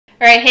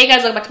Alright, hey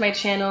guys, welcome back to my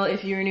channel.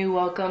 If you're new,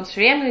 welcome. So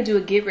today I'm going to do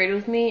a get ready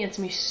with me. It's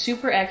going to be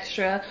super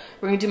extra.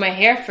 We're going to do my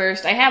hair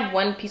first. I have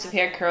one piece of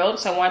hair curled,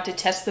 so I wanted to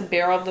test the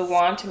barrel of the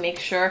wand to make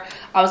sure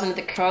I was into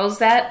the curls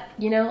that,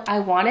 I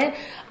wanted.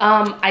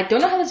 I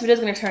don't know how this video is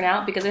going to turn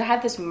out because I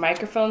have this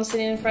microphone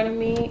sitting in front of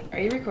me. Are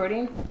you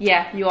recording?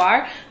 Yeah, you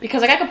are.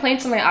 Because I got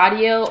complaints on my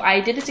audio. I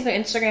did this thing on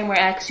Instagram where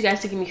I asked you guys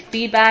to give me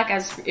feedback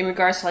as in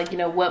regards to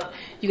what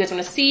you guys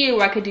want to see or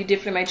what I could do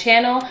different in my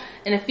channel.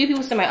 And a few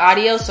people said my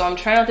audio, so I'm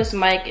trying out this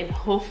mic and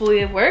hopefully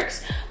it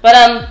works. But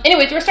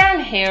anyways, we're starting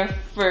hair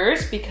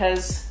first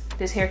because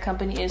this hair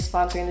company is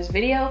sponsoring this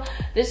video.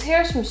 This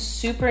hair is from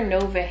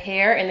Supernova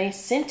Hair, and they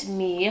sent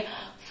me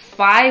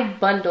 5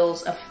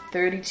 bundles of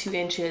 32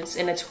 inches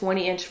and a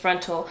 20-inch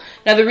frontal.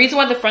 Now the reason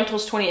why the frontal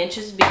is 20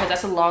 inches is because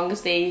that's the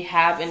longest they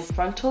have in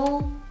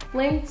frontal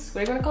lengths,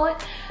 what are you gonna call it?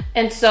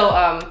 And so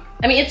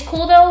I mean, it's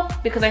cool though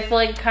because I feel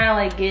like it kind of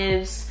like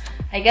gives,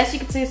 I guess you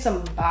could say,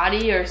 some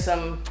body or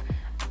some,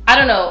 I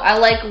don't know. I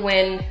like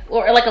when,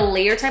 or like a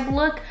layer type of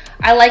look.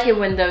 I like it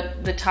when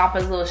the top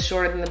is a little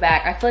shorter than the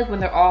back. I feel like when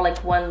they're all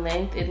like one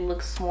length, it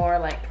looks more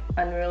like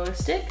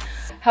unrealistic.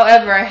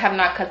 However, I have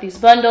not cut these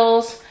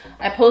bundles.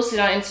 I posted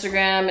on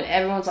Instagram and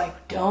everyone's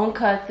like, don't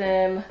cut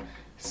them.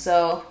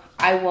 So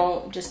I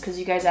won't, just because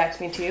you guys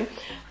asked me to.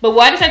 But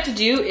what I decided to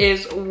do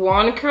is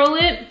wand curl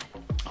it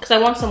because I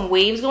want some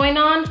waves going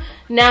on.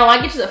 Now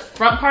I get to the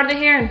front part of the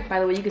hair, and by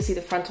the way, you can see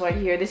the frontal right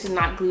here. This is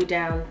not glued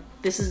down.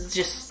 This is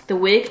just the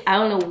wig. I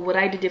don't know what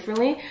I did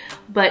differently,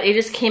 but it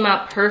just came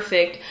out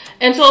perfect.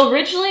 And so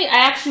originally I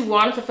actually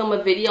wanted to film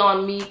a video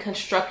on me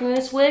constructing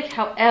this wig.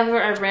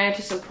 However, I ran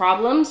into some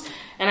problems,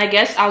 and I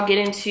guess I'll get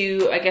into,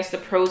 the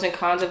pros and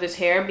cons of this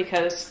hair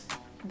because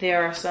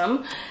there are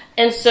some.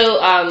 And so,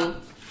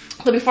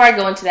 but before I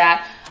go into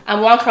that, I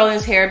want to curl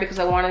this hair because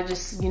I want to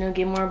just,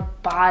 get more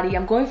body.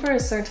 I'm going for a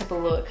certain type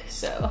of look,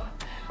 so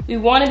we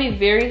want to be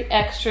very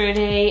extra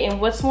today. And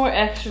what's more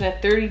extra than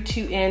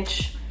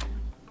 32-inch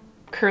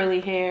curly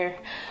hair?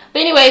 But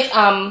anyways,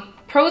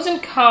 pros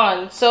and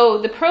cons.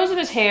 So the pros of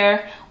his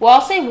hair, well,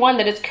 I'll say one,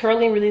 that it's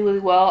curling really, really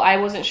well. I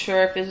wasn't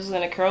sure if this was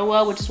going to curl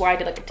well, which is why I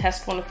did like a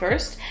test one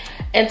first.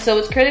 And so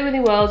it's curling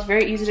really well. It's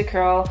very easy to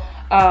curl.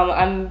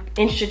 I'm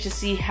interested to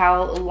see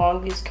how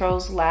long these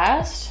curls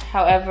last.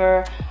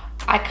 However,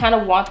 I kind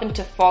of want them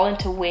to fall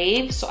into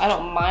waves, so I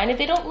don't mind if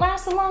they don't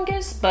last the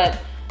longest. But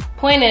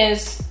point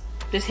is,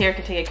 this hair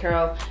can take a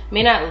curl.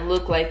 May not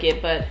look like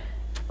it, but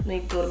let me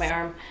go to my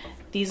arm.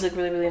 These look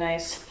really, really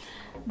nice.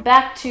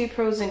 Back to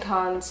pros and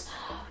cons.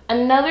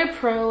 Another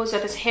pro is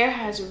that this hair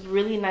has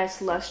really nice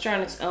luster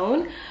on its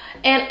own,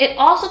 and it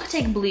also could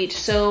take bleach.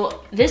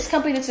 So this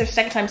company, this is their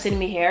second time sending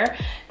me hair,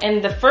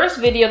 and the first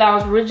video that I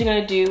was originally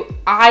gonna do,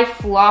 I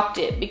flopped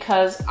it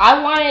because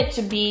I wanted it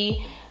to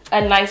be a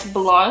nice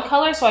blonde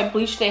color, so I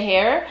bleached the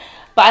hair,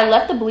 but I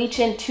left the bleach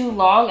in too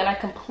long and I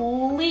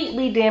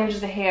completely damaged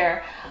the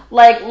hair.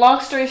 Like,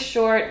 long story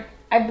short,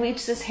 I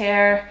bleached this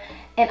hair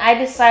and I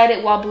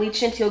decided while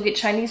bleaching to go get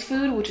Chinese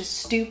food, which is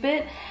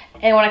stupid.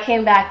 And when I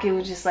came back, it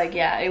was just like,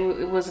 yeah, it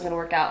wasn't gonna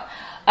work out.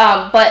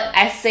 But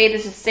I say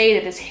this to say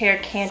that this hair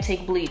can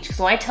take bleach.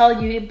 So when I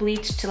tell you it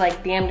bleached to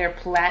like damn near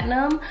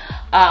platinum,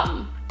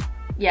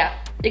 yeah,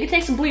 it can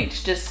take some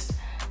bleach, just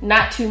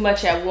not too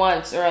much at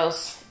once or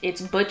else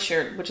it's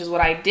butchered, which is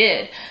what I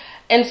did.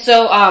 And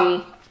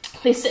so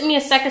they sent me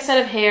a second set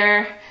of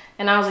hair,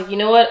 and I was like, you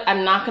know what,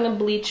 I'm not gonna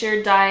bleach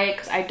or dye it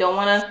because I don't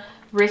want to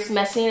risk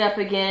messing it up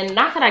again.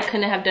 Not that I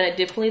couldn't have done it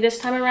differently this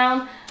time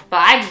around, but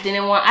I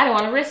didn't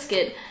want to risk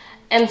it.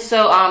 And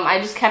so I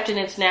just kept it in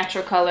its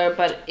natural color,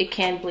 but it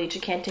can bleach,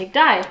 it can take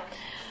dye.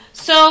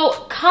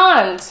 So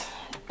cons,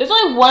 there's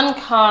only one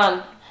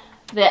con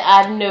that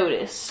I've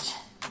noticed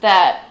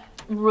that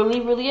really,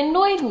 really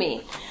annoyed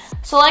me.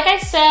 So like I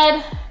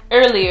said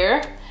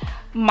earlier,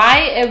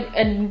 my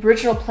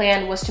original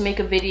plan was to make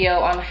a video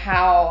on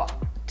how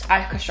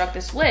I construct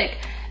this wig.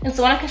 And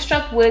so when I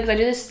construct wigs, I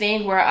do this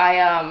thing where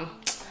I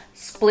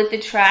split the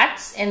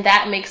tracks, and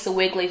that makes the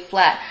wig lay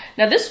flat.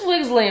 Now this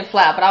wig is laying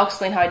flat, but I'll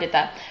explain how I did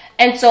that.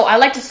 And so I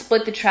like to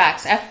split the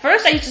tracks. At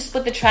first I used to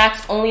split the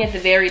tracks only at the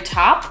very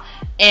top,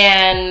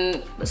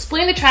 and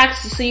splitting the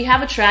tracks, so you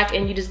have a track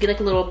and you just get like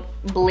a little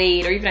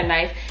blade or even a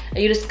knife and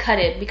you just cut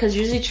it, because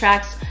usually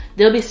tracks,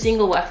 they'll be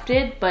single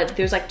wefted, but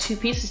there's like 2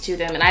 pieces to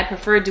them, and I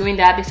prefer doing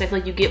that because I feel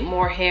like you get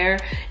more hair,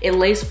 it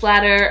lays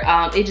flatter,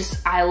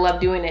 I love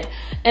doing it.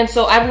 And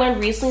so I've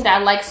learned recently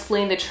that I like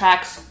splitting the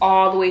tracks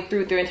all the way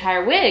through their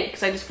entire wig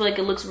because I just feel like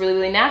it looks really,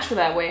 really natural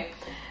that way.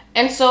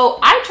 And so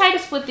I tried to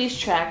split these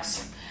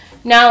tracks.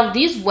 Now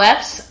these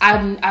wefts,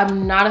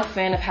 I'm not a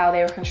fan of how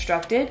they were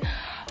constructed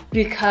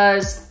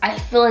because I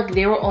feel like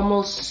they were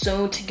almost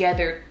sewn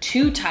together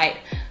too tight.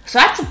 So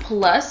that's a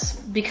plus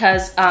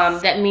because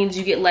that means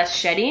you get less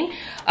shedding.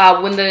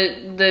 When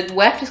the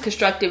weft is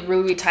constructed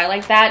really, really tight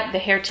like that, the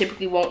hair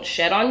typically won't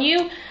shed on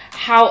you.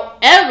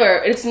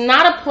 However, it's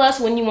not a plus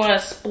when you want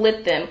to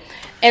split them.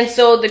 And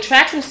so the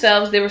tracks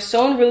themselves, they were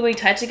sewn really, really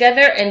tight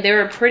together, and they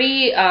were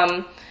pretty,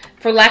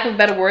 for lack of a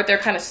better word, they're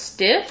kind of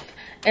stiff.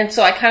 And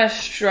so I kind of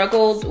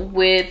struggled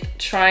with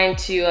trying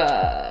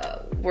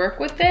to work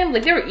with them.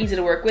 Like, they were easy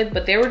to work with,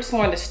 but they were just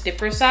more on the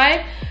stiffer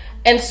side.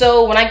 And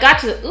so when I got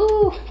to the,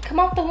 ooh, come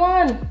off the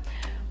wand.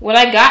 When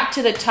I got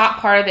to the top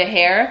part of the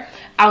hair,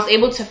 I was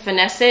able to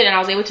finesse it, and I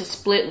was able to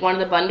split one of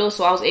the bundles.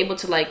 So I was able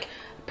to, like,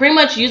 pretty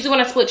much, usually when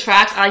I split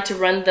tracks, I like to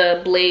run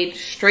the blade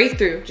straight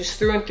through, just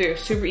through and through,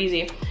 super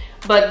easy.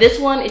 But this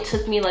one, it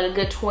took me like a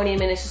good 20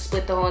 minutes to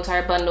split the whole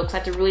entire bundle because I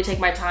had to really take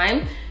my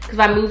time. Because if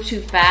I moved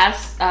too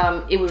fast,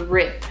 it would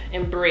rip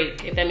and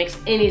break, if that makes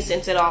any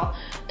sense at all.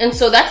 And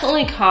so that's the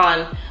only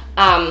con.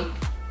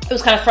 It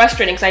was kind of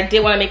frustrating because I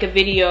did want to make a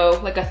video,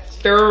 like a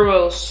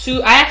thorough,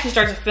 I actually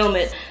started to film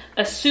it,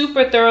 a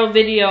super thorough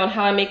video on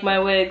how I make my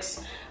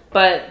wigs.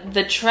 But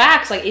the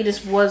tracks, like, it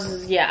just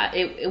was, yeah,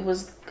 it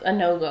was a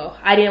no-go.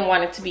 I didn't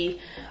want it to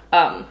be,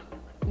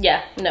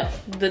 yeah, no.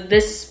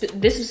 This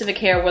specific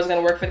hair wasn't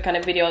gonna work for the kind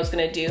of video I was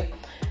gonna do.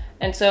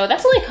 And so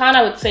that's the only con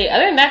I would say.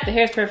 Other than that, the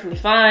hair is perfectly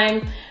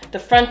fine. The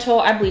frontal,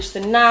 I bleached the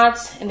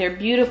knots and they're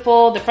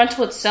beautiful. The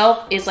frontal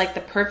itself is like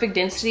the perfect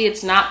density.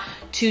 It's not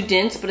too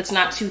dense, but it's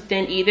not too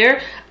thin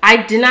either. I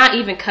did not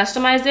even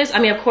customize this. I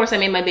mean, of course I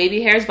made my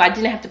baby hairs, but I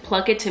didn't have to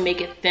pluck it to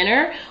make it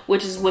thinner,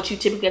 which is what you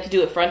typically have to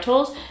do with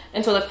frontals.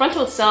 And so the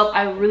frontal itself,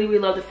 I really, really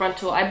love the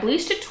frontal. I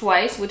bleached it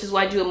twice, which is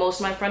what I do with most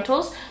of my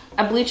frontals.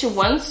 I bleach it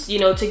once, you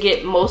know, to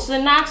get most of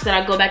the knots. Then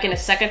I go back in a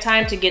second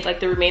time to get like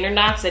the remainder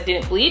knots that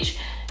didn't bleach.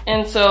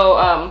 And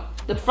so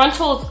the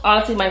frontal is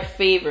honestly my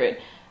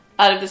favorite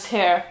out of this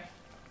hair.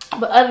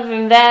 But other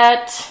than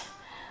that,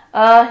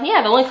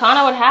 yeah, the only con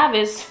I would have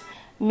is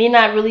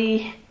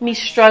me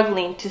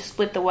struggling to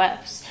split the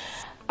wefts.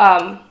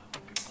 But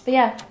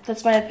yeah,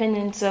 that's my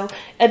opinion. So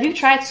if you've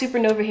tried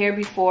Supernova hair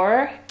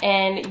before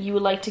and you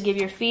would like to give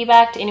your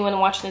feedback to anyone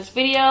watching this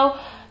video,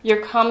 your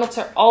comments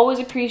are always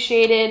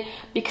appreciated.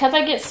 Because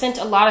I get sent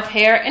a lot of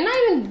hair, and not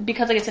even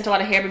because I get sent a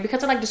lot of hair, but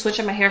because I like to switch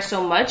up my hair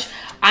so much,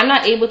 I'm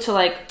not able to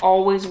like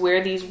always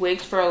wear these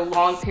wigs for a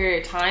long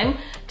period of time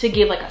to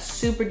give like a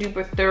super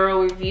duper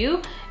thorough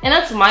review. And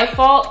that's my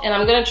fault, and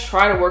I'm gonna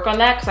try to work on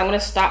that because I'm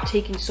gonna stop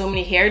taking so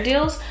many hair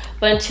deals.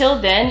 But until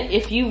then,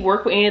 if you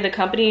work with any of the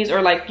companies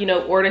or like, you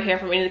know, order hair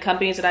from any of the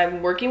companies that I've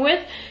been working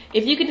with,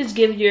 if you could just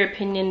give your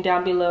opinion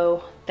down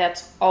below,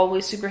 that's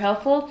always super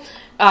helpful.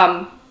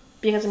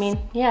 Because I mean,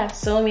 yeah,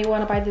 some of me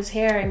want to buy this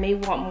hair and may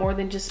want more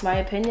than just my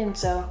opinion.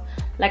 So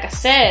like I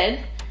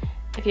said,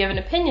 if you have an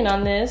opinion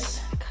on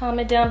this,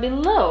 comment down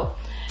below.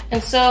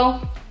 And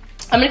so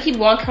I'm gonna keep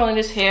wand curling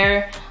this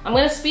hair. I'm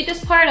gonna speed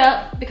this part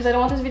up because I don't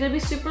want this video to be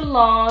super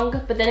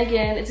long, but then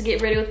again, it's a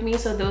get ready with me,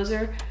 so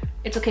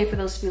it's okay for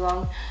those to be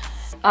long.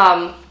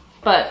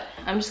 But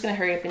I'm just gonna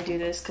hurry up and do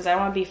this because I don't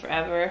want to be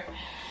forever.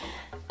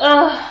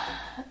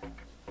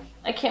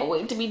 I can't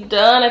wait to be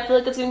done. I feel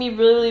like it's gonna be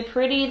really, really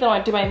pretty. Then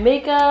I do my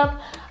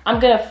makeup. I'm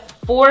gonna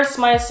force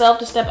myself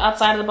to step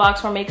outside of the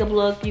box for a makeup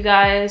look, you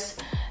guys.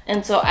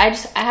 And so I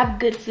have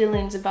good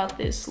feelings about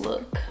this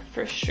look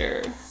for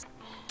sure.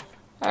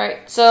 All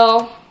right,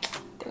 so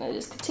I'm gonna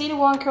just continue to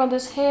wand curl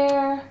this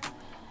hair,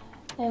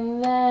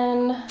 and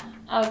then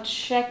I'll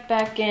check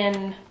back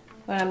in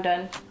when I'm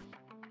done.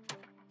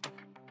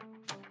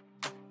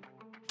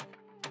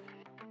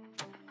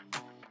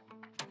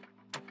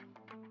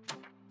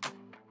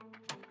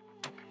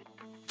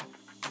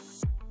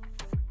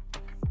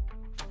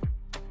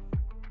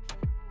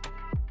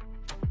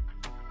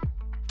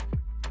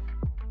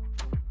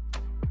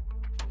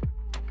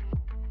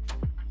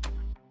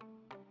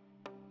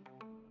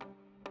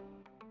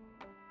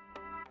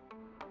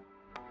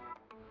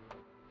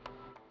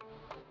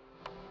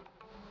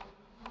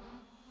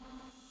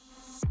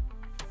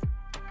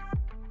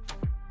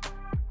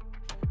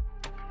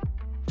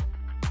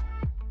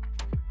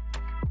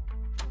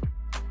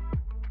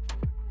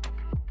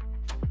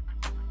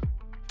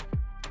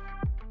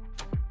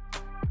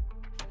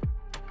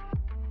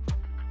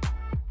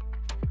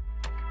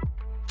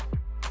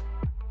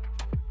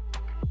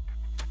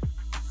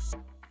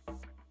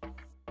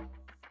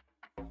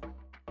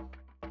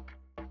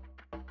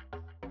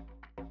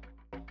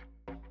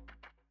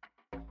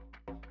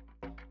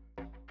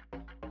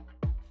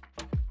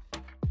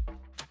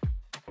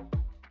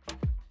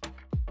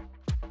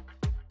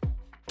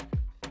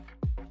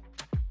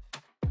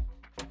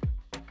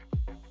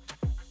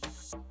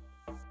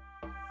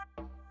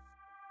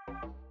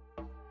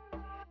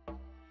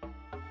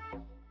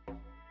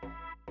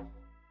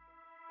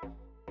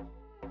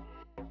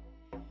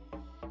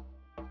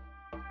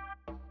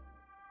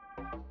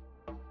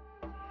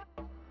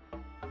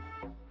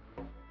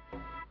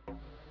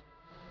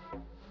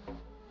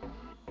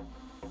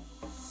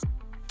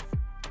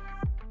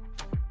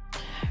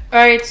 All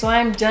right, so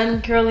I'm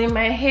done curling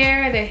my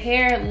hair. The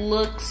hair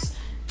looks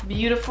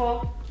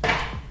beautiful.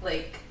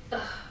 Like,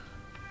 ugh.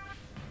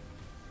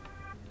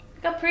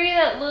 Look how pretty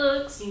that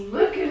looks.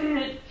 Look at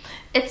it.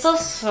 It's so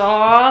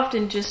soft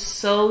and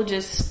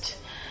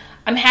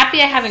I'm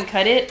happy I haven't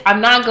cut it. I'm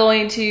not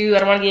going to, I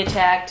don't want to get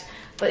attacked,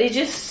 but it's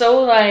just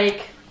so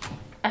like,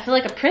 I feel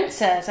like a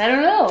princess. I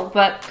don't know,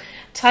 but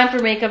time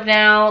for makeup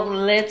now.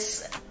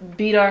 Let's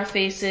beat our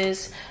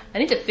faces. I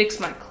need to fix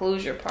my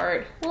closure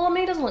part. Well, I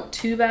mean, it doesn't look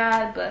too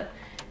bad, but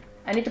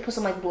I need to put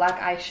some like black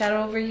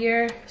eyeshadow over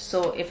here,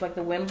 so if like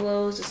the wind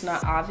blows, it's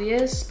not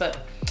obvious,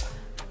 but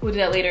we'll do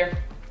that later.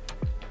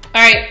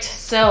 All right,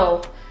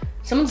 so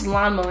someone's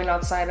lawn mowing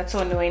outside. That's so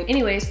annoying.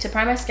 Anyways, to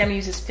prime my skin, I'm gonna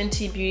use this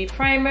Fenty Beauty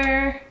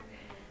Primer.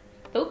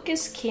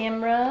 Focus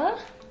camera.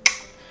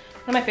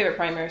 One of my favorite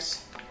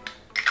primers.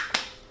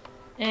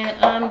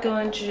 And I'm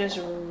going to just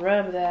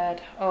rub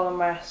that all on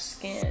my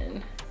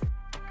skin.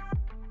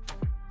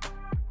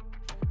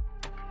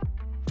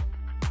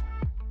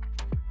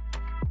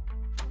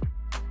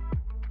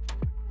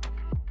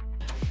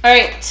 All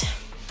right,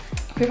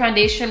 for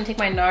foundation, I'm gonna take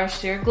my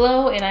NARS Sheer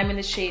Glow, and I'm in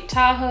the shade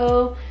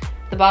Tahoe.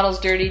 The bottle's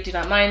dirty, do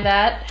not mind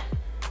that.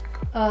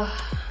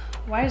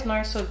 Why is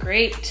NARS so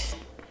great?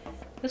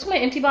 Those are my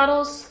empty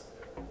bottles.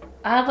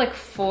 I have like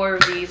 4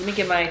 of these. Let me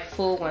get my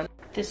full one.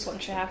 This one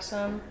should have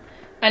some.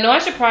 I know I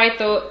should probably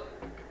throw,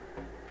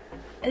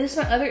 is this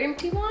my other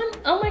empty one?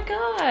 Oh my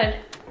God.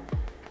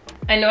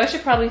 I know I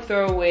should probably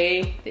throw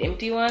away the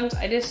empty ones.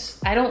 I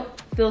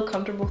don't feel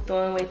comfortable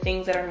throwing away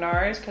things that are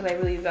NARS because I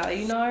really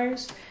value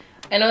NARS.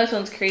 I know this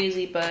one's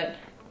crazy, but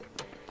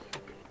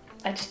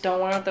I just don't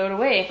want to throw it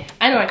away.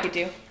 I know what I could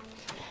do.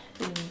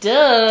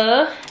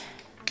 Duh.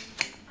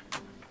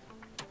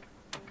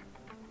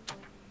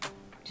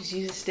 Just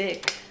use a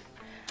stick.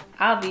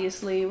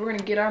 Obviously, we're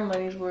gonna get our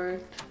money's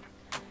worth.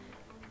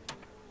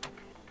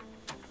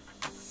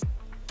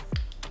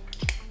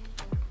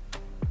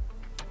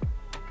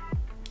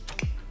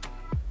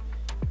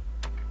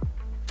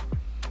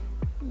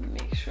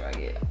 Make sure I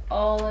get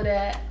all of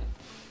that.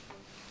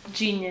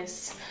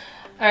 Genius.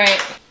 All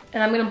right,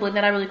 and I'm gonna blend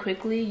that out really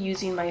quickly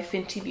using my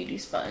Fenty Beauty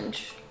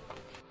sponge.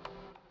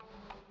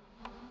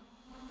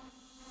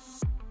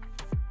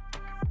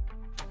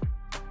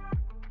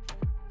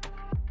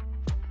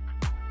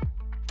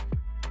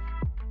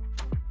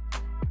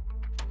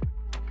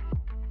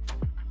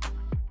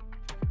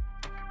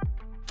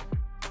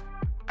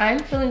 I'm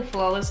feeling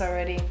flawless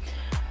already.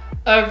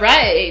 All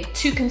right,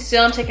 to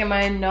conceal, I'm taking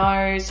my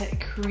NARS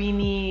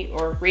Creamy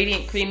or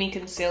Radiant Creamy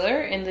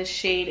Concealer in the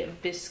shade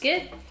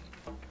Biscuit.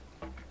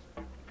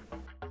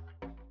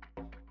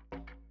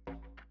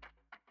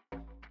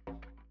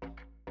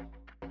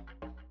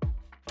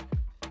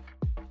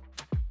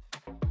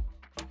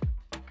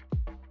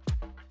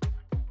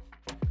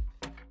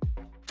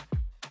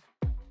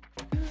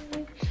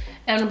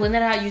 And I'm gonna blend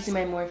that out using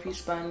my Morphe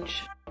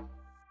sponge.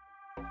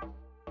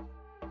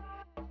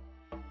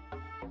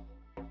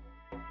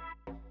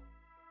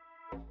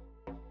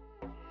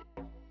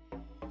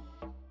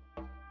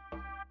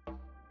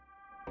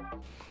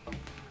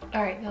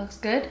 All right, that looks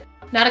good.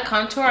 Now to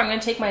contour, I'm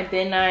gonna take my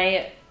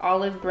Nye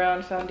Olive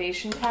Brown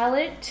Foundation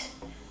Palette.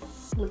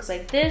 Looks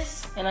like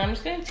this, and I'm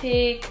just gonna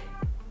take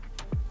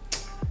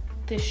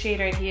this shade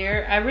right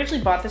here. I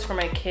originally bought this for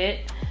my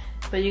kit,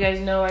 but you guys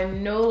know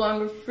I'm no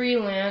longer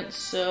freelance,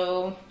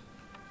 so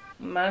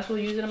might as well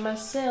use it on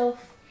myself.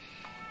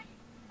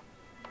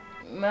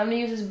 I'm gonna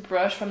use this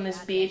brush from this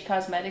BH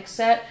Cosmetics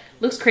set.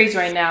 Looks crazy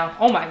right now.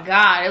 Oh my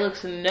God, it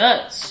looks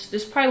nuts.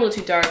 This is probably a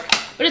little too dark,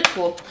 but it's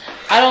cool.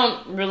 I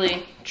don't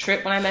really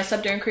trip when I mess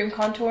up during cream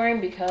contouring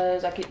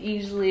because I could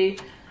easily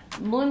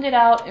blend it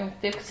out and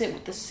fix it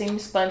with the same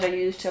sponge I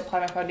use to apply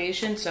my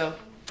foundation, so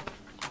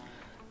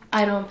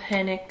I don't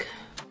panic.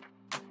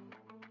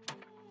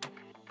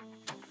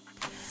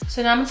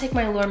 So now I'm gonna take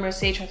my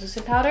Mercier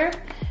Translucent Powder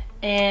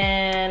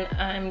and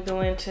I'm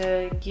going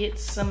to get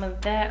some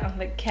of that on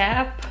the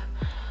cap.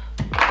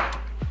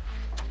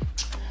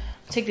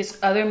 Take this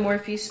other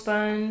Morphe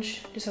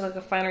sponge, just have like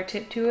a finer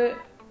tip to it,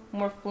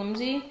 more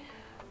flimsy.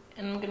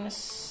 And I'm gonna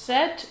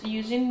set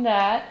using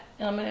that,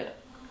 and I'm gonna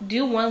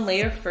do one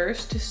layer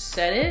first to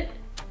set it.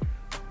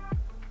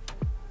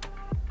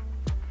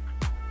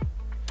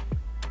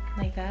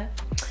 Like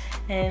that.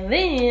 And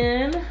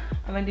then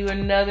I'm gonna do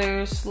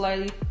another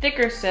slightly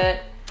thicker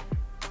set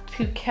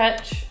to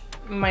catch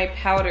my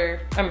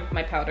powder,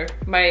 my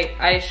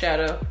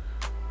eyeshadow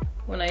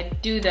when I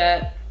do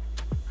that.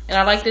 And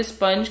I like this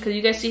sponge because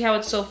you guys see how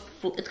it's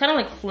it's kind of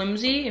like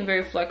flimsy and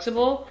very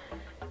flexible.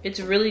 It's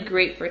really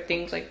great for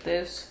things like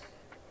this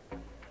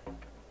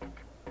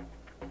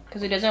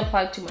because it doesn't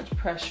apply too much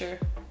pressure.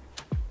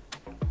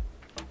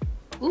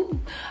 Ooh. All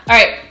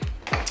right,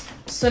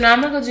 so now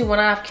I'm gonna go do one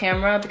eye off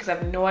camera because I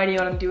have no idea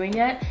what I'm doing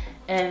yet,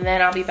 and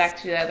then I'll be back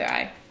to the other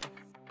eye.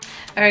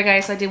 All right,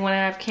 guys, so I did one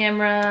eye off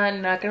camera.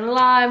 Not gonna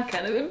lie, I'm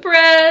kind of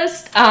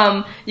impressed.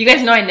 You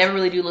guys know I never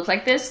really do look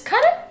like this,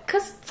 kind of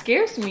because it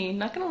scares me,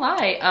 not gonna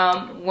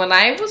lie. When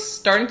I was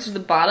starting to the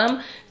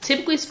bottom,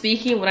 typically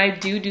speaking, when I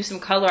do some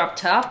color up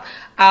top,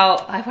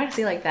 I want to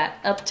say like that,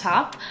 up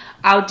top,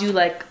 I'll do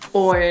like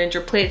orange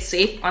or play it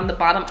safe on the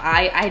bottom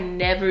eye. I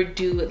never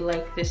do it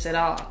like this at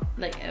all,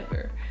 like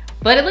ever.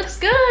 But it looks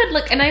good,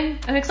 look, and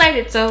I'm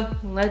excited, so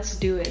let's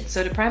do it.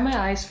 So to prime my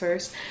eyes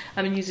first,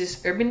 I'm gonna use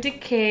this Urban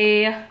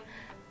Decay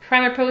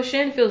Primer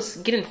Potion. Feels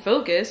get in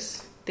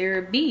focus.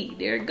 There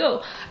it go.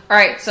 All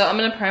right, so I'm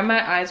gonna prime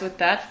my eyes with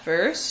that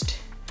first.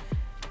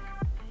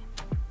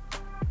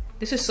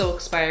 This is so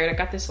expired. I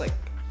got this like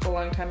a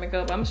long time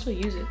ago, but I'm still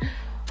use it.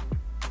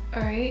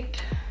 All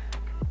right.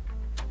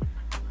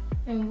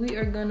 And we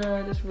are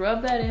gonna just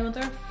rub that in with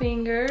our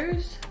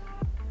fingers.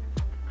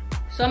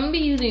 So I'm gonna be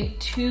using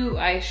 2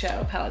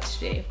 eyeshadow palettes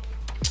today.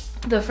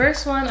 The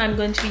first one I'm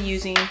going to be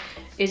using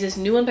is this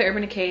new one by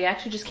Urban Decay. It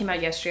actually just came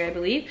out yesterday, I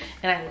believe.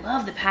 And I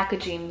love the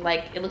packaging.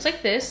 Like, it looks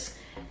like this,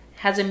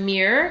 has a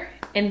mirror,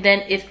 and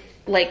then it's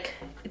like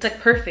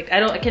perfect. I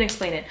can't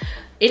explain it.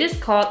 It is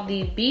called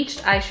the Beached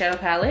Eyeshadow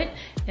Palette.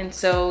 And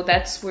so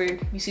that's where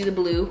you see the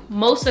blue.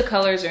 Most of the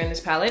colors are in this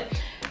palette.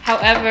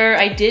 However,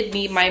 I did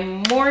need my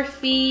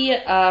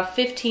Morphe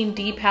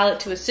 15D palette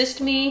to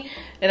assist me.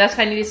 And that's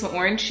kind of needed some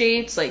orange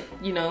shades, like,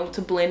 you know,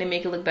 to blend and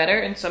make it look better.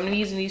 And so I'm gonna be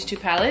using these 2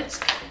 palettes.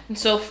 And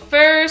so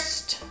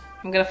first,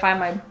 I'm gonna find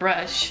my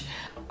brush.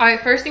 All right,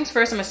 first things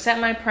first, I'm gonna set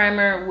my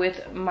primer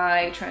with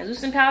my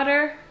translucent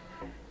powder.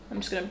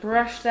 I'm just gonna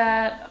brush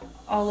that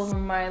all over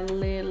my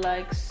lid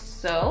like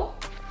so.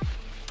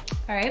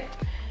 All right.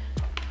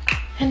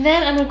 And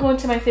then I'm gonna go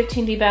into my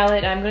 15D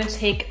palette. I'm gonna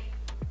take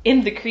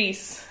In the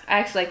Crease. I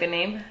actually like the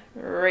name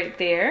right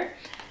there.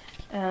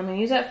 I'm gonna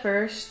use that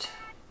first.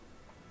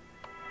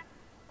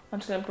 I'm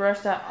just gonna brush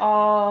that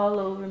all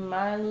over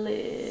my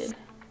lid.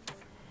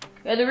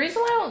 Yeah, the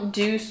reason why I don't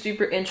do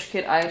super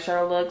intricate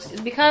eyeshadow looks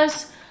is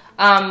because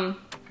I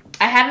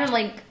haven't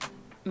like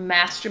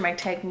mastered my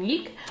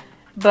technique,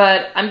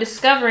 but I'm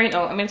discovering,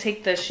 I'm gonna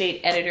take the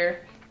shade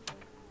Editor.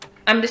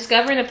 I'm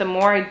discovering that the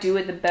more I do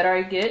it, the better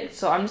I get.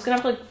 So I'm just gonna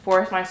have to like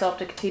force myself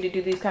to continue to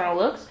do these kind of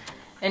looks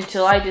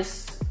until I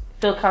just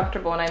feel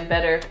comfortable and I'm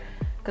better.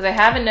 Because I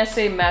haven't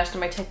necessarily mastered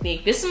my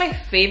technique. This is my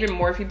favorite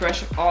Morphe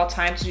brush of all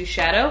time to do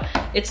shadow.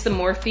 It's the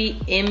Morphe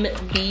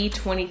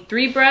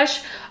MB23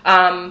 brush.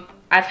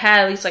 I've had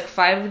at least like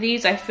 5 of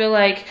these. I feel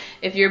like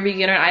if you're a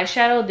beginner at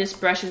eyeshadow, this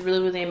brush is really,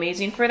 really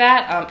amazing for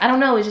that. I don't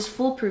know, it's just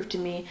foolproof to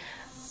me.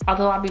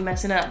 Although I'll be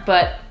messing up,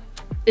 but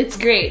it's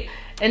great.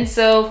 And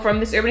so from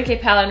this Urban Decay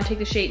palette, I'm gonna take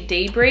the shade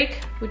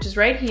Daybreak, which is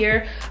right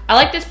here. I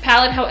like this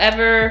palette,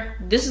 however,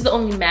 this is the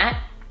only matte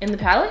in the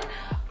palette.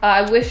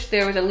 I wish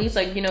there was at least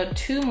like, you know,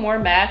 2 more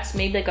mattes,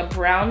 maybe like a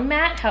brown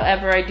matte.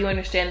 However, I do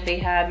understand they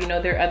have, you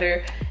know, their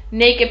other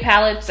naked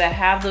palettes that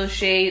have those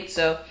shades.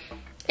 So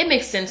it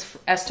makes sense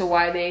as to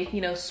why they,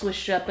 you know,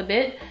 switched it up a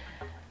bit.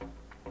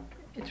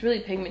 It's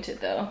really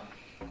pigmented though.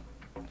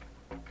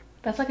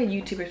 That's like a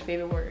YouTuber's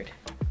favorite word,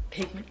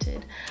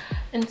 pigmented.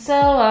 And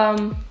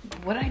so,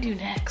 what do I do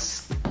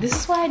next? This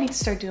is why I need to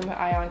start doing my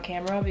eye on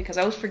camera because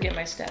I always forget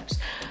my steps.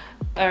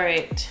 All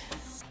right.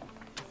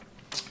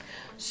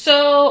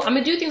 So I'm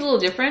gonna do things a little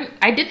different.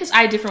 I did this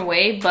eye a different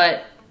way,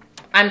 but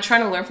I'm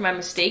trying to learn from my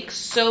mistakes.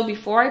 So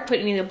before I put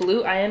any of the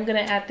blue, I am gonna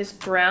add this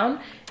brown.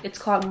 It's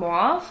called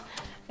Mauve.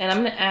 And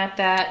I'm gonna add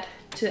that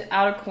to the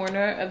outer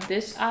corner of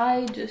this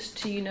eye just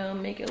to, you know,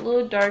 make it a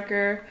little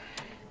darker.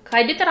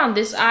 I did that on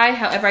this eye,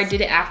 however, I did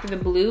it after the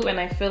blue, and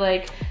I feel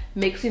like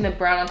mixing the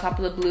brown on top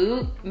of the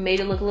blue made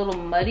it look a little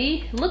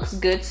muddy. It looks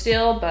good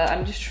still, but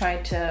I'm just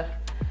trying to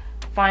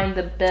find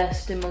the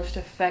best and most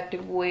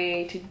effective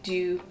way to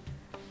do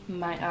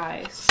my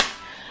eyes.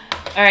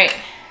 All right,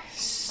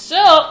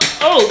 so,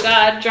 oh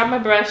God, drop my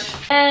brush.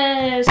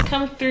 Yes,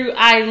 come through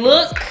eye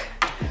look.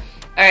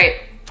 All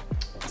right,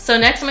 so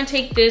next I'm gonna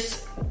take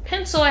this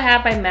pencil I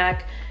have by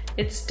MAC.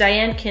 It's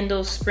Diane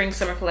Kendall's Spring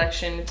Summer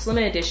Collection. It's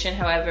limited edition,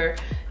 however,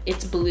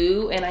 it's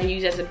blue and I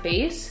use it as a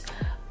base.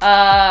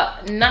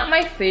 Not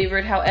my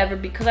favorite, however,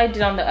 because I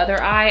did on the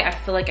other eye, I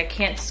feel like I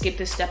can't skip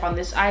this step on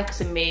this eye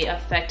because it may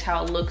affect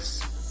how it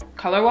looks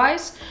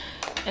color-wise.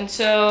 And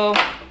so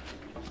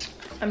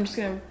I'm just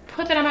gonna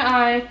put that on my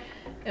eye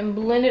and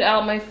blend it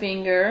out my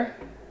finger.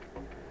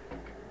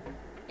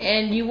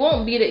 And you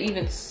won't be able to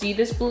even see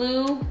this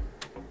blue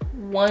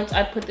once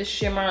I put the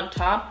shimmer on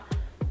top.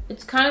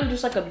 It's kind of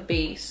just like a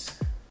base.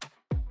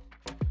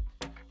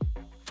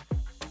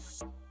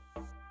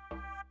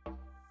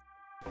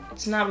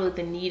 It's not really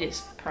the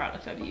neatest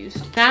product I've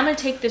used. Now I'm gonna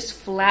take this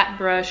flat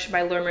brush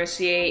by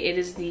Mercier. It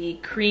is the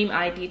Cream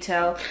Eye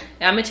Detail.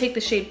 Now I'm gonna take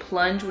the shade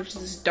Plunge, which is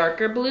this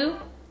darker blue.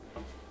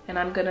 And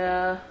I'm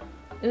gonna,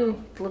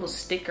 ooh, the little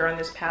sticker on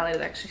this palette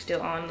is actually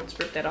still on. Let's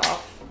rip that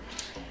off.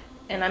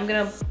 And I'm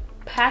gonna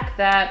pack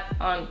that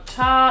on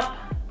top.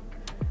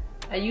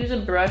 I use a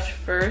brush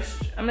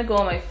first. I'm gonna go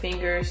on my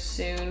fingers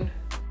soon.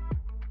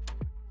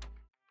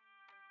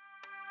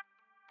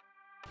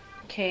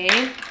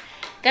 Okay.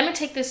 Then I'm gonna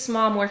take this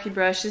small Morphe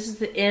brush. This is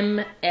the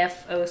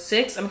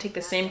MF06. I'm gonna take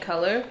the same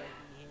color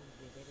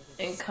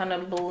and kind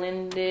of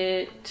blend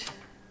it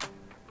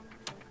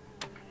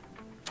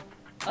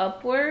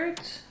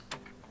upwards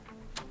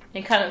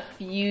and kind of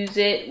fuse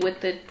it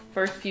with the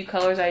first few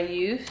colors I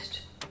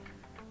used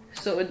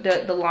so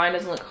the line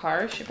doesn't look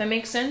harsh, if that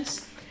makes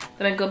sense.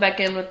 Then I go back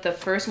in with the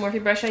first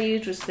Morphe brush I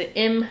used, which was the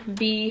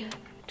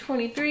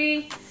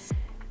MB23,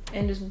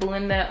 and just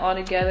blend that all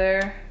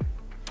together.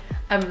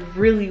 I'm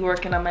really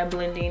working on my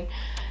blending.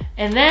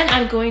 And then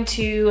I'm going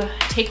to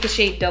take the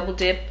shade Double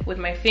Dip with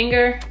my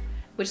finger,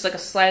 which is like a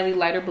slightly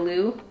lighter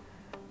blue.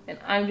 And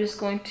I'm just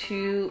going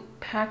to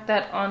pack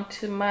that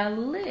onto my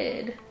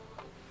lid.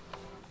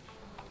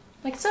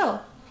 Like so.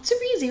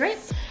 Super easy, right?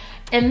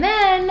 And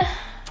then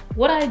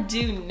what I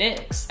do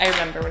next, I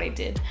remember what I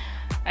did.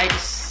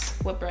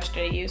 what brush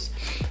did I use?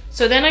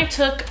 So then I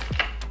took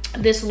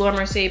this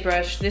Mercier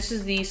brush. This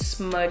is the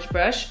smudge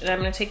brush, and I'm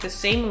gonna take the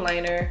same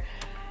liner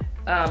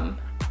that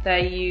I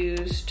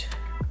used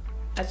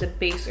as a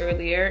base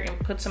earlier and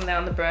put some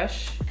down the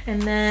brush.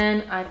 And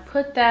then I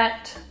put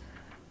that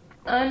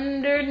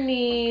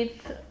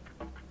underneath,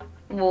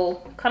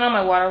 well, kind of on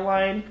my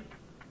waterline,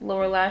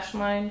 lower lash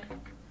line.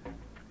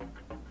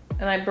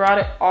 And I brought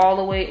it all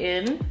the way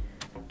in.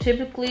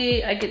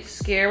 Typically, I get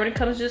scared when it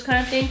comes to this kind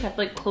of thing. I have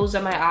to like close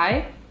up my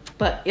eye,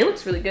 but it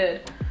looks really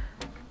good.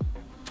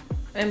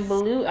 And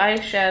blue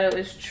eyeshadow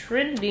is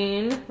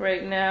trending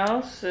right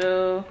now,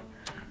 so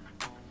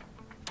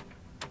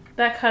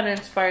that kind of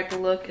inspired the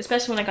look,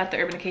 especially when I got the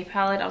Urban Decay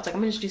palette. I was like,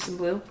 I'm gonna just do some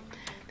blue.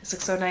 This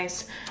looks so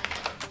nice.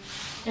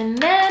 And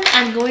then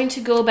I'm going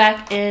to go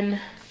back in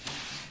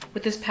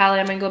with this palette.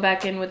 I'm gonna go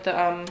back in with the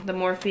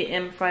Morphe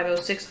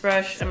M506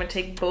 brush. I'm gonna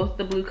take both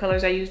the blue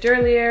colors I used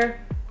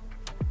earlier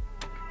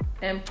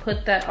and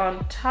put that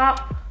on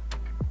top.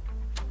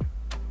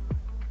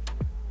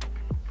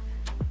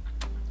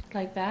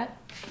 Like that.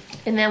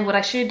 And then what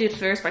I should have did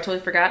first, but I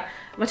totally forgot.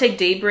 I'm gonna take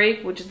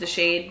Daybreak, which is the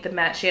shade, the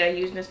matte shade I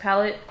used in this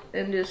palette,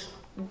 and just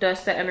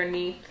dust that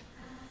underneath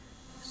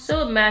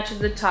so it matches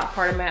the top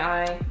part of my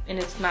eye and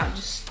it's not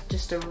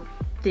just a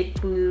thick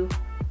blue.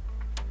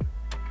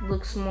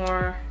 Looks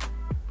more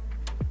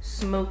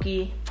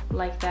smoky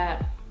like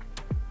that.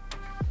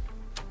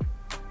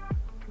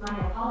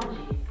 My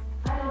apologies.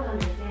 I don't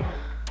understand.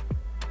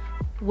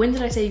 When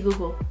did I say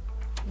Google?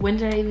 When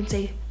did I even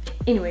say?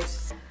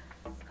 Anyways.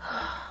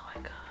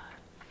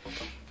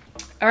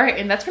 Alright,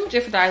 and that's pretty much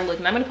it for the eye look.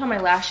 Now I'm going to put on my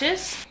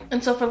lashes.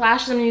 And so for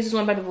lashes, I'm going to use this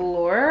one by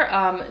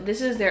Velour. This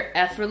is their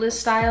effortless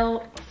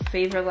style.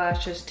 Favorite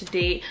lashes to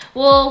date.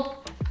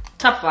 Well,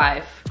 top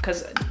 5.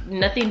 Because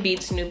nothing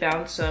beats New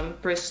Balance,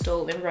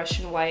 Bristol and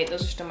Russian White.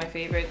 Those are still my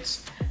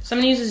favorites. So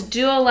I'm going to use this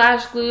Duo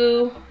Lash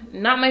Glue.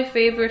 Not my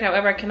favorite.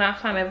 However, I cannot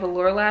find my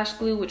Velour Lash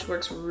Glue, which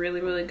works really,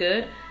 really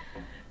good.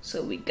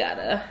 So we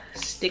gotta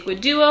stick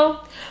with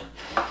Duo.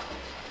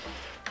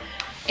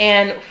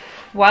 And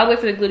while I wait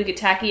for the glue to get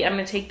tacky, I'm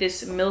gonna take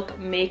this Milk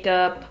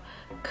Makeup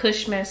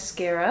Kush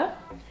mascara.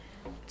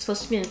 It's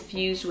supposed to be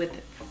infused with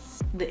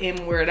the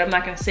M word. I'm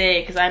not gonna say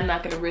it because I'm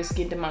not gonna risk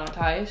getting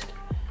demonetized.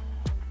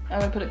 I'm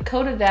gonna put a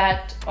coat of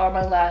that on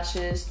my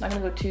lashes. Not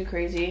gonna go too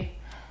crazy.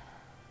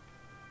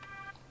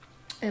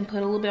 And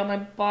put a little bit on my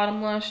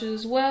bottom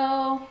lashes as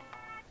well.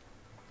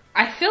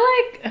 I feel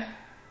like,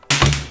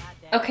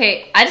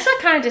 okay, I just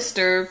got kind of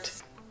disturbed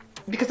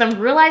because I'm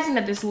realizing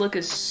that this look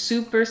is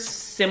super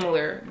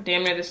similar,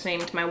 damn near the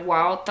same to my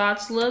Wild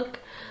Thoughts look.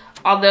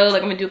 Although,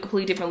 like, I'm gonna do a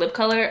completely different lip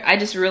color. I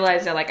just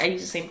realized that, like, I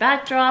use the same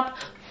backdrop,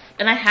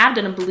 and I have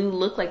done a blue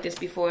look like this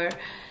before.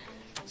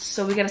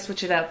 So we gotta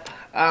switch it up.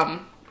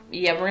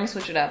 Yeah, we're gonna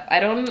switch it up. I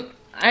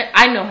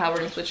know how we're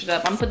gonna switch it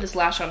up. I'm gonna put this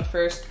lash on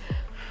first,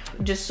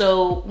 just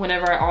so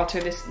whenever I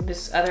alter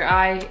this other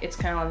eye, it's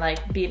kind of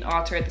like being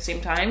altered at the same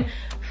time.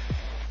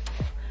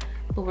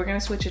 But we're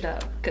gonna switch it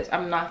up because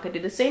I'm not gonna do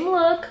the same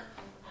look.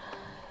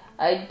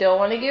 I don't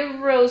want to get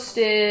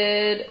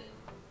roasted.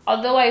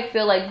 Although I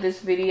feel like this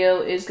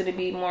video is gonna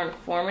be more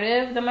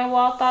informative than my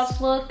Wild Thoughts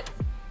look,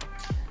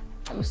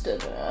 I'm still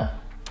gonna,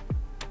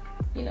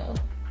 you know,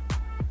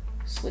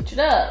 switch it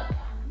up.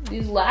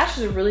 These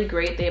lashes are really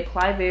great. They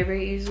apply very,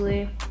 very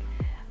easily.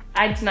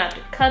 I did not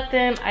have to cut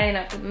them. I didn't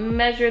have to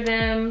measure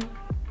them.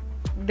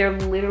 They're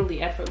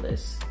literally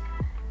effortless.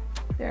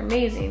 They're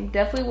amazing.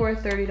 Definitely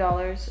worth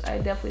 $30. I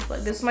definitely feel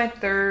like this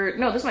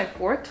is my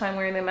fourth time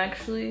wearing them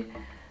actually.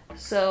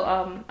 So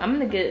I'm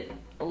gonna get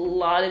a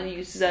lot of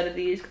uses out of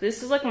these.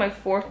 This is like my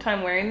fourth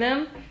time wearing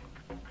them,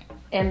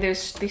 and they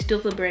still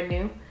feel brand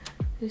new.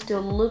 They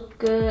still look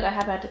good. I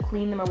haven't had to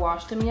clean them or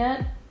wash them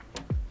yet.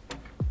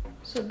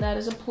 So that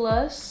is a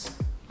plus.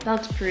 That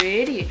looks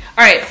pretty.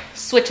 All right,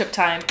 switch up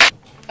time.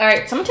 All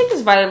right, so I'm gonna take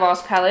this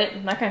Voss palette.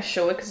 I'm not gonna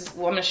show it because,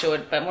 well, I'm gonna show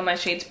it, but one of my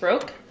shades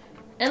broke.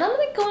 And I'm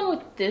gonna go in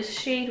with this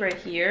shade right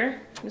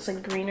here. This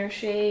like greener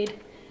shade.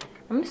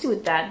 I'm gonna see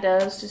what that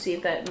does to see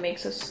if that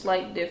makes a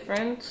slight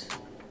difference.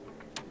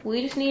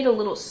 We just need a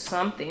little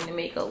something to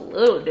make a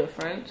little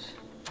difference.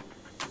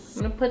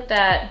 I'm gonna put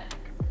that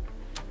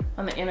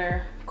on the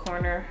inner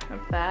corner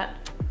of that.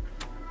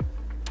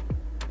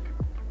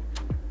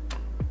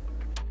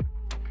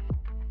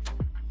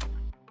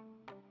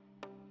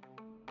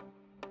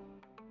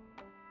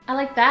 I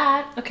like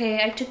that.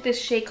 Okay, I took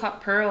this shade called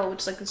Pearl, which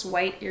is like this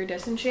white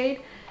iridescent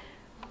shade.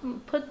 I'm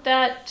gonna put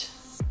that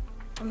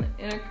on the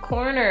inner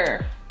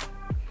corner.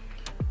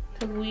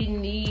 Because we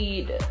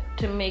need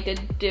to make a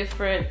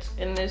difference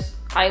in this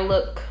eye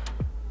look.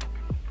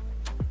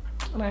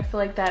 And I feel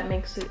like that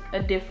makes it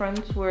a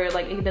difference where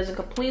like it doesn't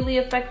completely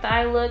affect the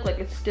eye look. Like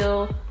it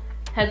still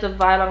has the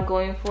vibe I'm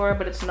going for,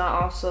 but it's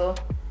not also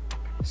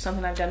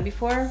something I've done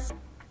before.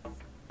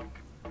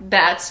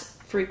 That's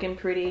freaking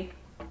pretty.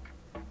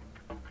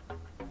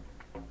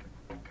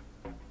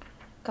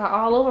 Got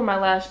all over my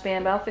lash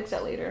band, but I'll fix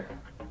that later.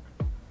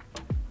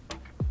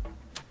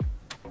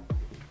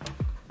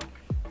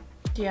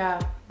 Yeah,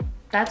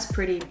 that's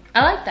pretty.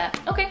 I like that.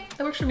 Okay,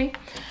 that works for me.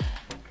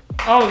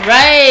 All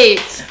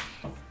right,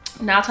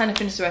 now time to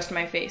finish the rest of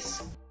my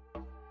face.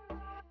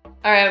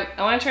 All right,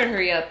 I want to try to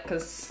hurry up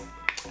because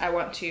I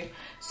want to.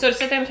 So to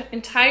set the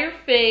entire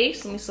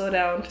face, let me slow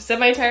down. To set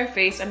my entire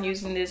face, I'm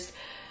using this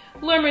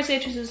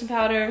Mercier Translucent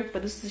Powder,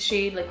 but this is the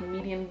shade like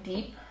medium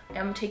deep. And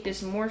I'm gonna take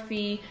this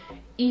Morphe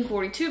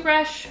E42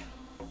 brush,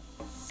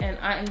 and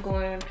I am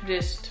going to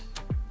just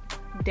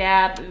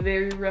dab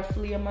very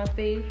roughly on my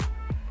face.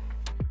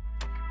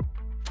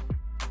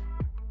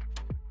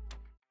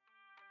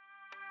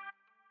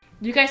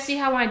 Do you guys see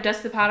how when I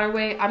dust the powder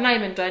away, I'm not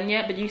even done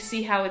yet, but you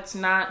see how it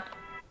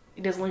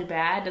doesn't look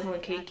bad, doesn't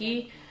look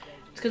cakey?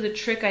 It's because the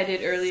trick I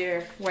did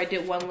earlier where I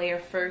did one layer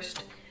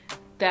first.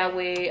 That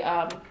way,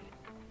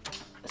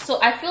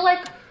 so I feel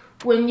like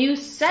when you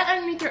set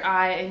underneath your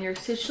eye and you're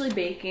essentially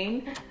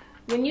baking,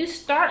 when you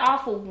start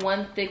off with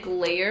one thick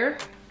layer,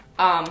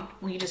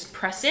 when you just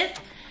press it,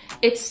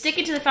 it's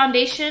sticking to the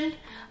foundation.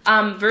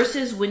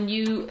 Versus when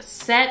you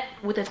set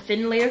with a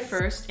thin layer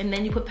first and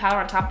then you put powder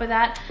on top of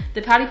that,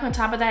 the powder you put on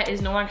top of that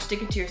is no longer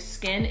sticking to your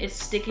skin, it's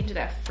sticking to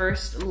that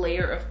first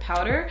layer of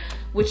powder,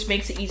 which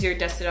makes it easier to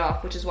dust it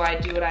off, which is why I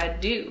do what I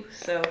do.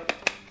 So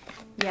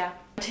yeah,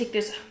 take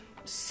this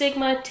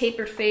Sigma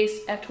Tapered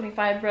Face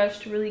F25 brush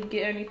to really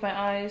get underneath my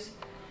eyes,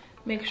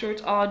 make sure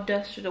it's all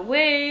dusted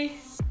away.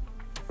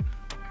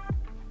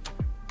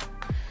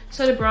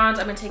 So to bronze,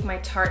 I'm gonna take my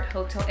Tarte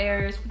Hotel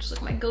Heiress, which is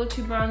like my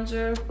go-to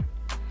bronzer.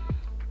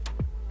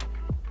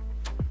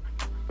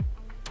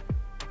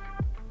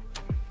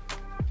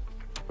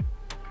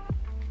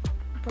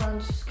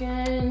 Bronze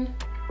skin,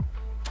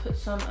 put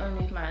some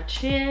underneath my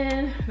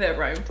chin. That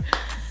rhymed.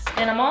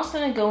 And I'm also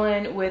gonna go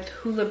in with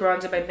Hoola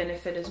bronzer by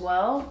Benefit as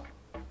well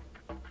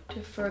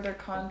to further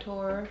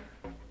contour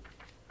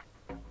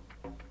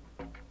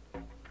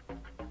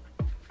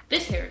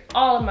this hair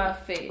all of my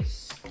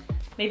face.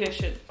 Maybe I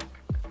should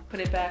put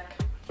it back.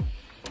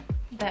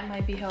 That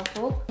might be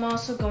helpful. I'm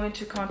also going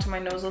to contour my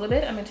nose a little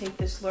bit. I'm gonna take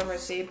this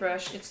Mercier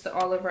brush. It's the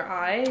all over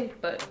eye,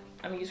 but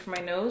I'm gonna use it for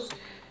my nose.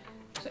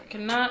 So I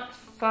cannot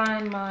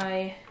find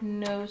my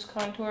nose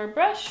contour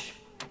brush.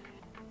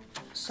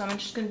 So I'm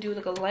just gonna do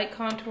like a light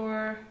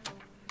contour,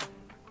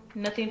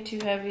 nothing too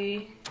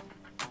heavy.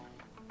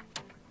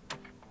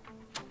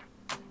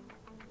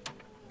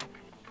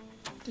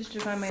 Just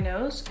define my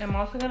nose. I'm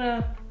also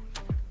gonna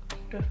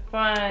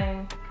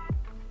define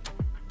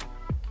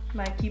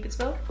my Cupid's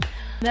bow.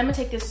 Then I'm gonna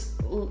take this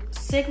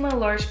Sigma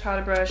large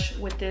powder brush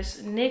with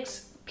this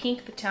NYX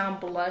Pink the Town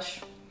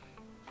blush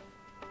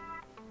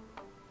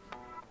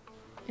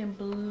and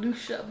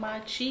blush up my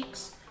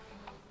cheeks.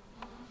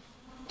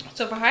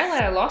 So for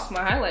highlight, I lost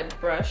my highlight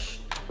brush.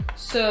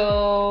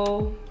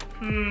 So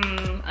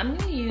I'm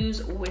gonna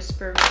use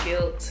Whisper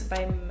Guilt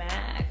by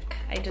MAC.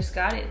 I just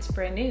got it, it's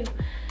brand new.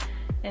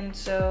 And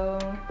so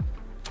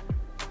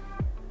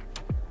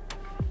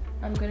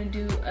I'm gonna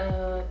do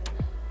a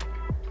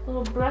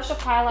little brush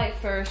of highlight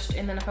first,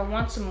 and then if I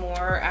want some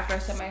more after I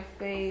set my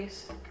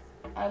face,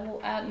 I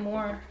will add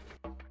more.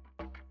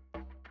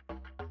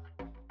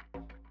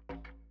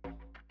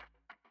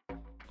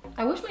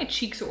 I wish my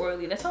cheeks were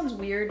oily. That sounds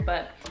weird,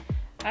 but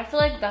I feel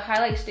like the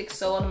highlight sticks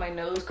so onto my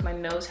nose because my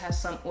nose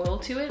has some oil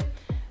to it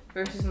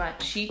versus my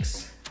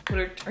cheeks,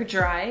 which are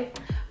dry.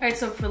 All right,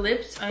 so for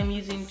lips, I'm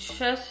using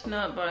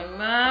Chestnut by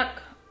MAC,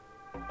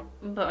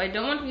 but I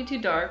don't want it to be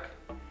too dark.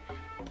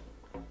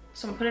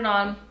 So I'm gonna put it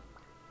on,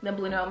 then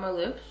blend out my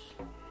lips.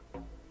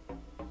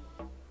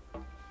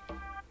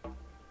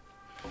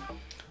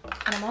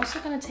 And I'm also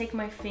gonna take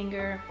my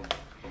finger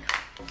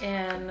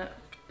and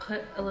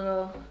put a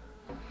little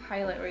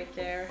highlight right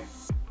there.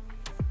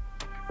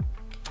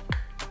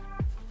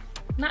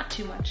 Not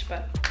too much,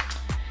 but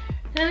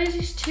now there's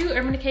these two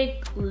Urban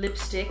Decay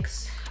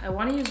lipsticks. I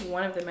want to use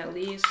one of them at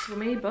least, or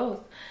maybe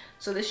both.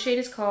 So this shade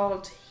is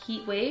called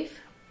Heatwave.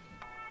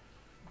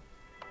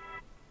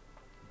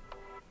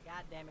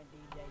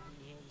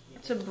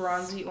 It's a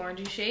bronzy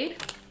orangey shade.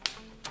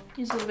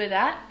 Use a little bit of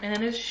that. And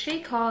then there's a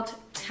shade called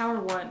Tower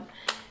 1.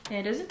 And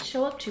it doesn't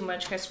show up too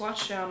much because I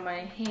swatched it on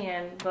my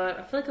hand, but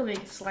I feel like it'll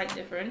make a slight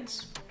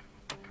difference.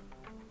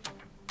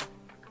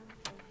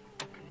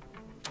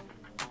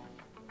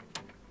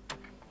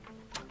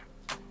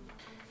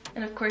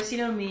 And of course, you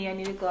know me, I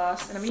need a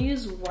gloss. And I'm gonna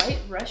use White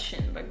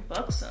Russian by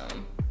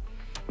Buxom.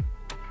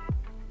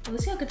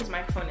 Let's see how good this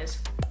microphone is.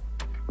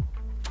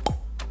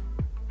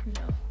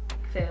 No,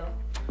 fail.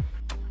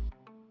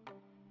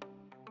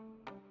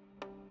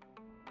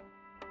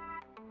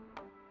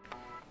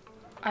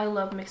 I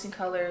love mixing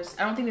colors.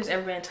 I don't think there's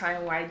ever been a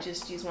time where I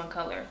just use one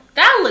color.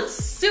 That looks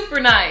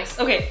super nice.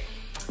 Okay,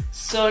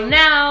 so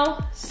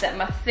now set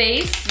my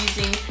face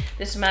using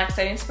this MAC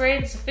setting spray.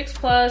 It's a Fix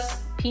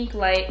Plus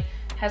Pinklight.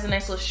 Has a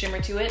nice little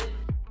shimmer to it.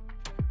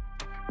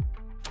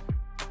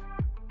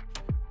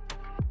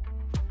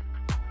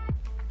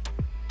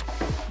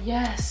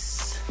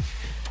 Yes.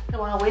 I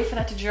want to wait for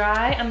that to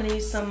dry. I'm gonna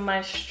use some of my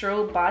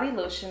Strobe body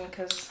lotion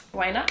because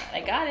why not?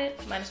 I got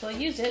it. Might as well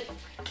use it.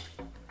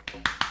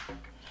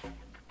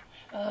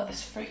 Oh,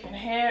 this freaking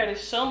hair.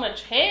 There's so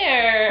much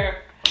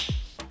hair.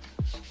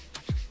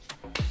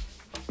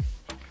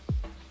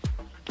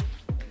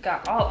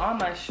 got all on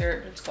my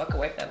shirt. Let's go, I can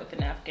wipe that with a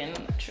napkin.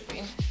 I'm not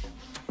tripping.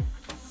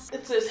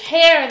 It's this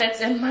hair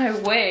that's in my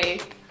way.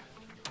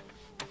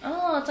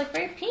 Oh, it's like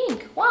very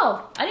pink.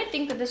 Wow, I didn't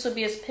think that this would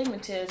be as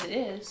pigmented as it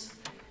is.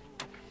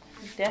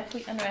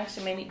 Definitely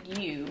underestimated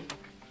you.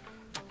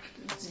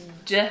 It's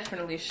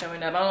definitely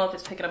showing up. I don't know if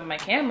it's picking up on my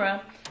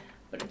camera,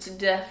 but it's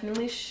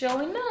definitely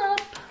showing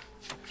up.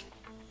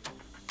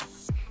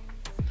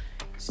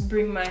 Let's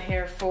bring my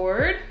hair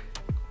forward.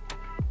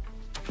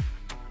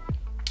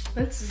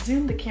 Let's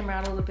zoom the camera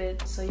out a little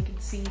bit so you can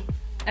see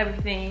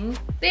everything.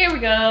 There we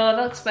go, that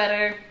looks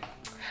better.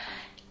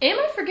 Am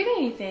I forgetting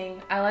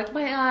anything? I like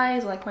my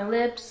eyes, I like my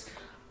lips,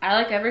 I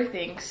like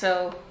everything,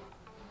 so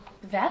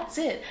that's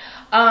it.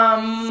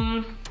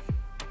 I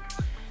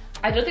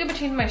don't think I'm gonna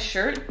change my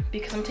shirt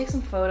because I'm gonna take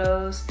some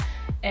photos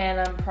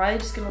and I'm probably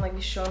just gonna like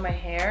be showing my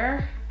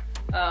hair.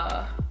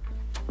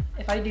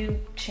 If I do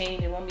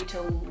change, it won't be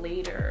till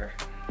later.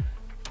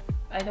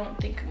 I don't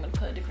think I'm gonna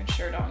put a different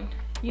shirt on.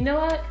 You know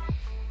what?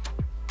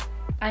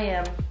 I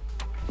am.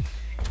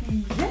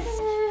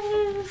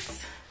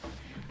 Yes!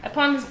 I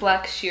put on this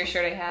black sheer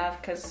shirt I have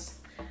because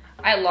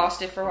I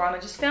lost it for a while and I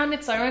just found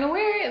it, so I'm gonna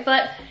wear it.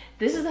 But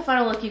this is the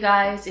final look, you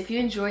guys. If you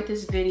enjoyed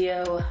this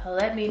video,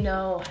 let me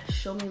know.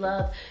 Show me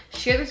love.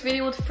 Share this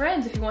video with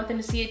friends if you want them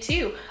to see it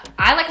too.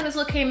 I like how this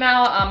look came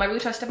out. I really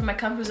try to step in my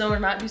comfort zone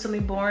and not do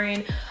something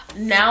boring.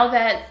 Now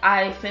that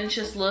I finished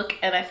this look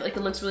and I feel like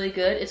it looks really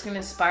good, it's gonna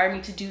inspire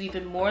me to do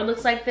even more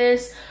looks like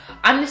this.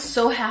 I'm just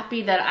so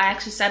happy that I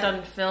actually sat down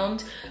and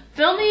filmed.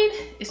 Filming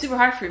is super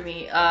hard for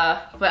me,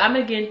 but I'm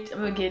gonna get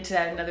into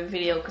that in another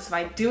video because if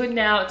I do it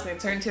now, it's gonna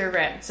turn into a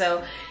rant.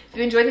 So if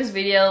you enjoyed this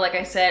video, like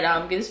I said,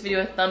 give this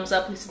video a thumbs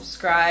up, please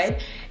subscribe.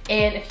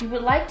 And if you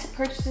would like to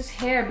purchase this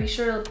hair, be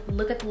sure to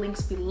look at the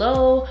links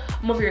below.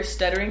 I'm over here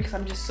stuttering because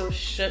I'm just so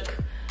shook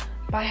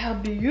by how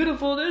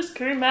beautiful this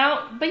came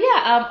out. But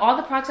yeah, all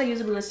the products I use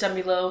will be listed down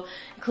below,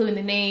 including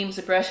the names,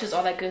 the brushes,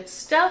 all that good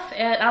stuff.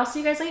 And I'll see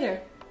you guys later.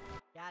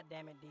 God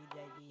damn it, DJ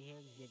D,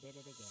 you did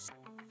it again.